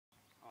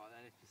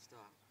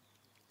start.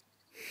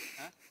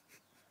 Huh?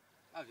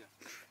 Have you?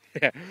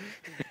 Yeah.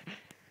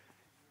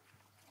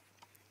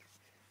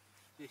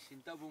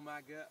 Fishing double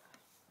maggot,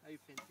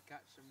 hoping to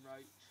catch some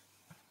roach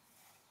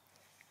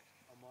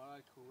on my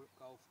local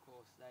golf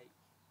course lake.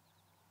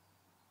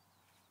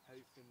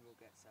 Hoping we'll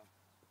get some.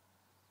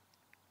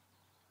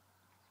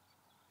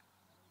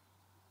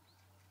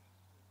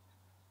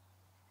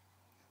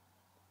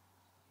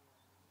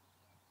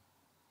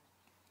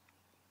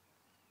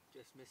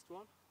 Just missed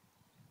one.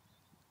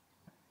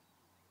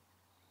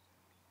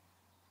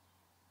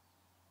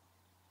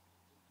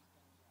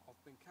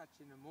 I've been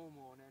catching them all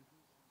morning.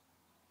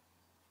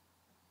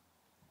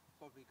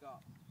 Probably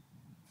got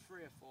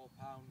 3 or 4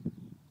 pounds,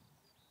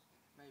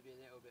 maybe a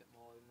little bit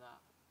more than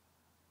that.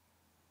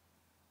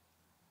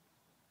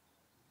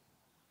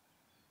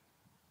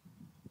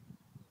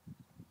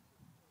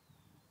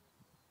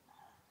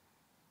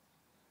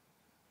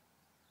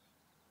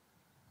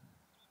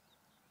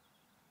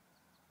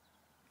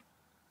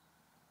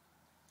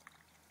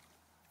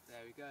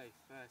 There we go,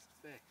 first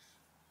fish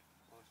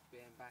whilst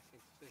being back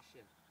into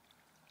fishing.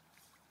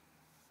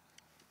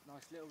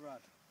 Nice little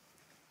rod.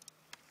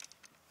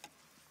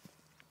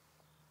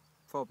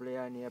 Probably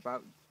only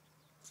about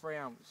 3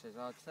 ounces,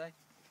 I'd say.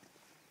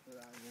 Put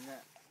that in the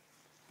net.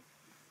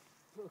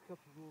 Put a couple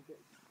more bits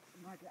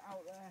of maggot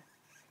out there.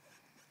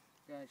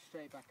 Going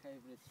straight back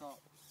over the top.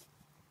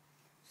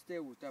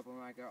 Still with double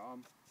maggot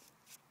on.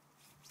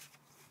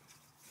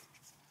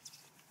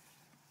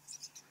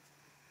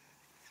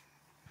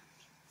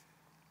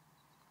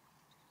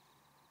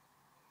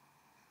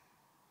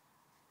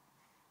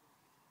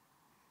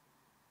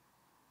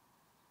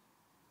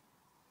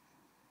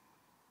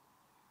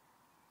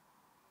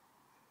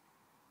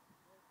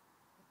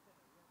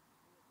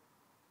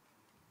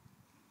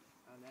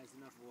 And there's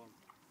another one.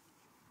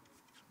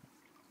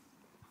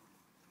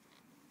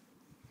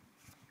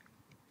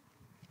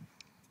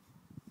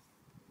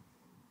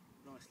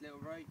 Nice little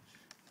roach.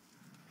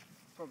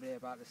 Probably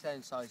about the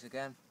same size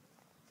again.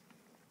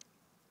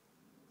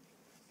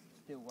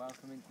 Still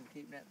welcome into the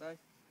keep net though.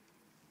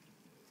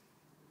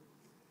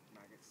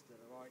 Maggot's still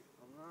alright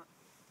on that.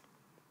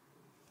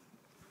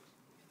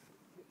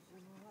 Get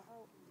some of that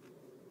out.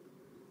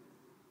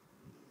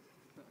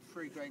 Put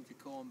 3 grains of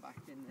corn back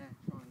in there,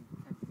 try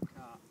and tempt the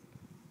carp.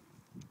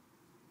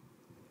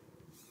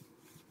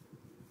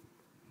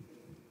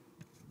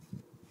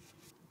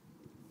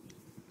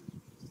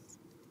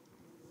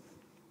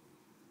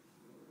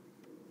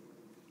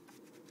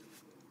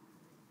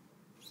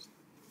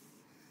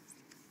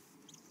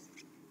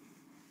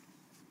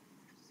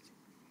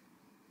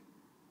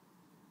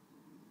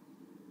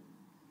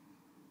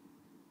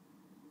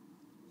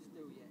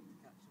 Still yet to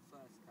catch the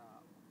first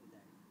carp of the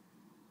day.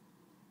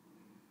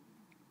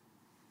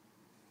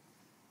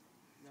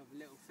 Another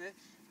little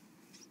fish.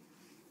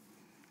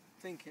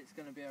 I think it's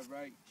going to be a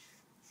roach.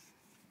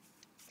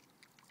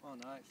 Oh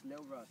no, it's a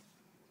little rudd.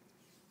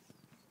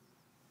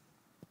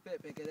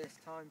 Bit bigger this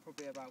time,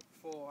 probably about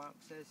 4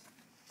 ounces.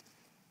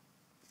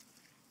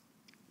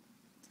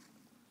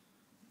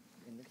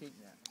 In the keep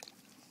net.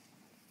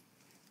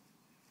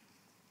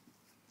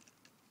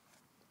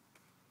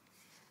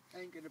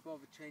 Ain't going to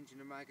bother changing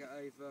the maggot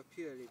over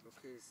purely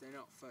because they're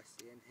not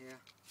fussy in here.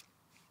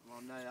 Well,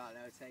 I know that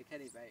they'll take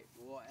any bait,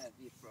 whatever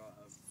you throw at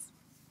them.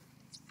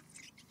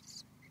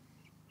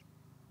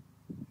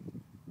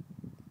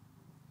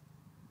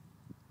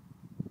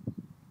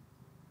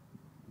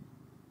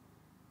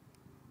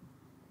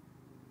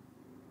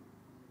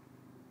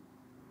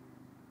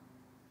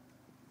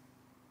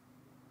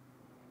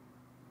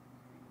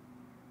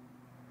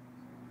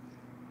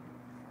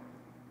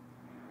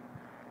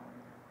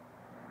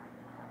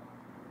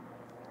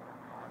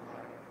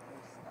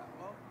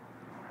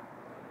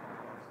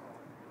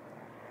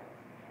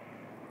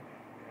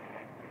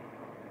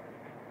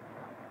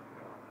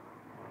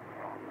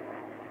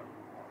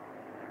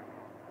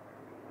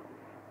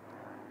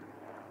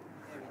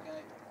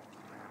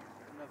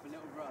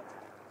 Little rudd.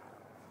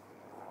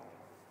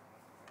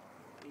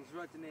 These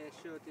rudd in here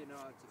sure do know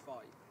how to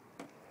fight.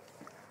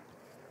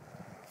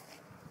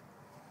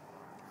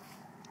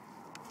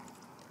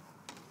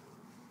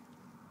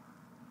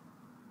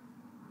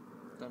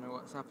 Don't know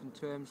what's happened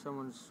to him.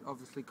 Someone's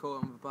obviously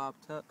caught him with a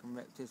barbed hook and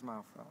ripped his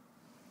mouth out.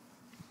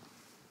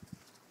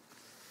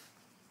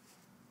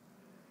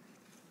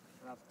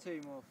 We'll have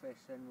 2 more fish,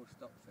 then we'll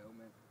stop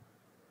filming.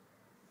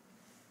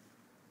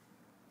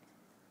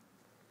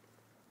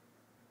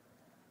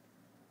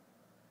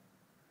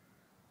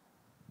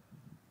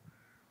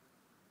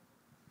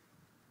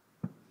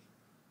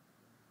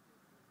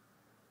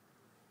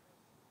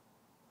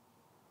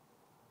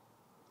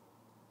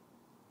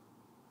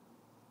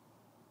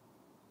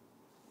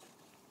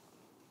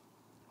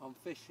 I'm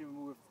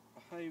fishing with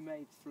a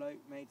homemade float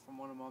made from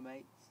one of my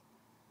mates,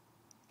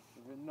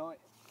 with a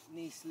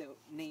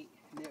neat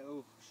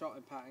little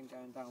shotting pattern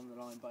going down the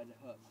line by the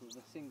hook, with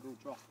a single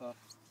dropper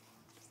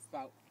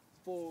about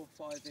 4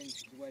 or 5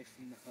 inches away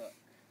from the hook.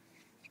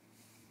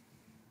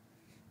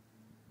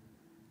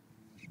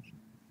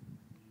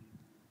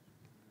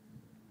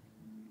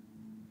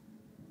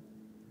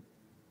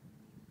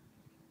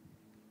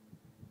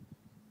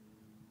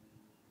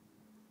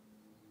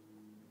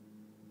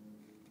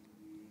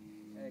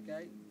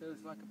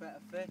 Feels like a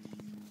better fish.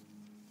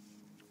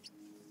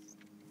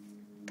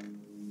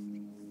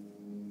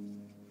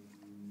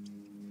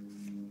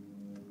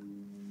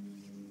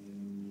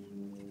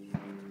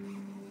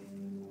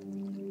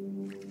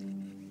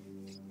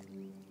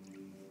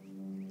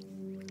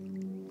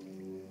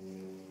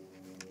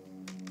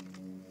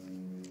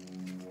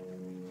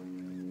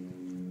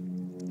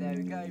 There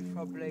we go,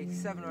 probably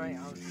 7 or 8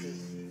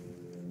 ounces.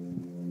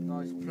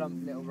 Nice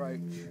plump little roach.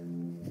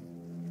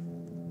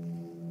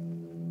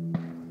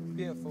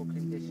 Beautiful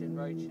condition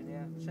roach in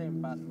here. Shame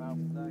about the mouth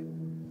though.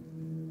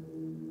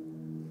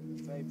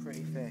 Very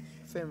pretty fish.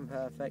 Fin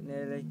perfect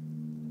nearly.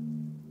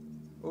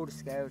 All the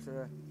scales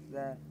are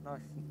there.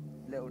 Nice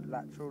little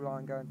lateral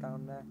line going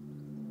down there.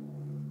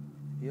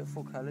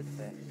 Beautiful coloured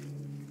fish.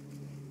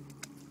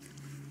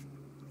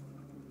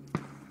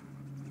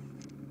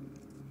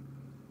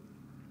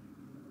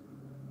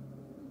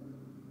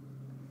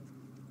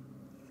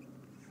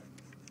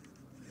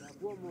 We'll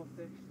have one more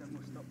fish, then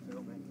we'll stop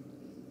filming.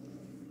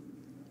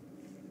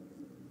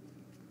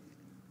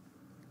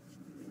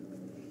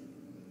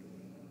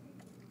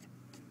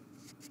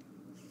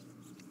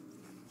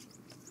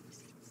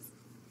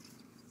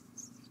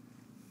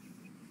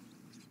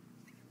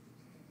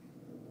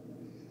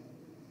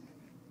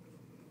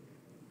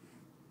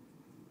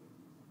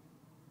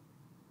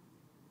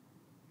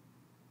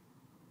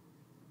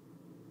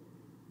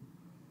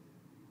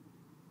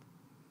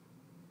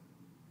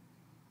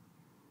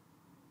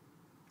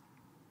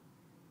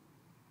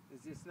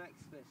 Is this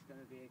next fish going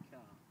to be a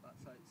carp?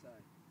 Let's hope so.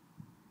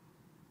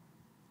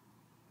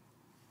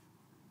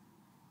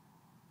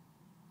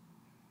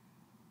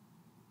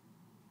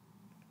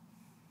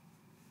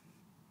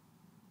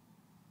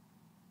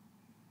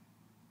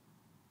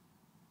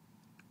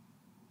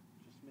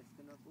 Just missed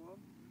another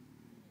one.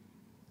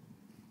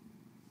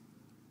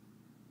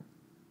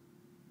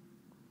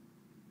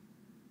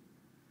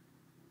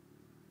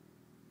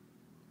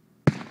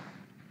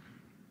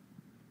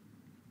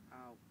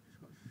 Ow, just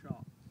got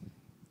shot.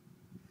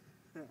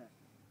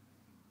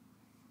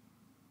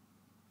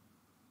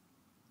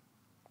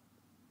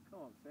 Come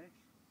on, fish.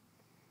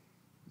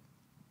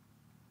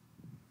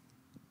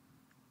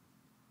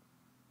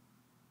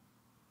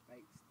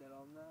 Bait's still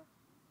on there.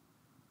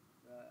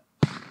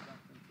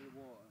 Back into the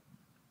water.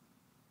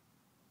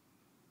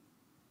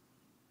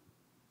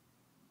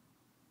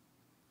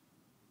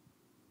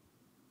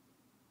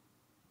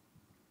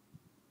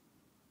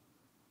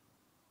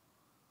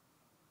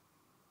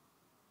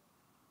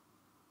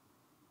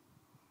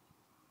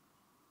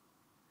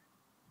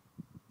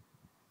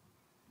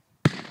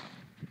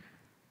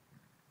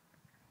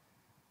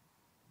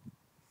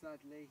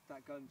 Sadly,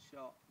 that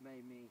gunshot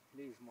made me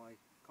lose my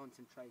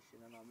concentration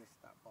and I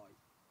missed that bite.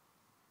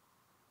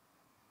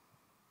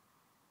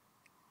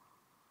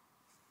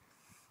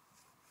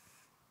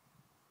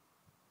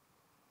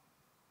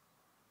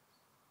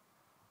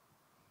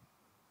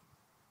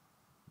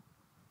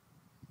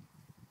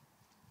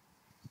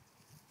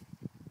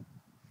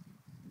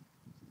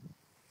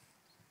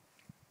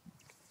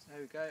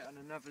 There we go, and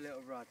another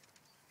little rod,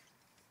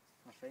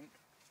 I think.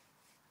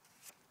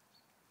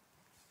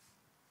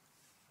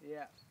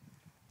 Yeah.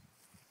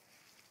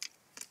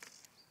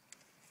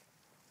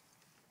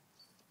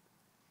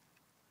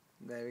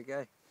 There we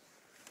go.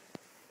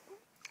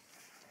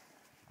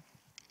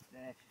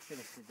 There,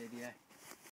 finish the video.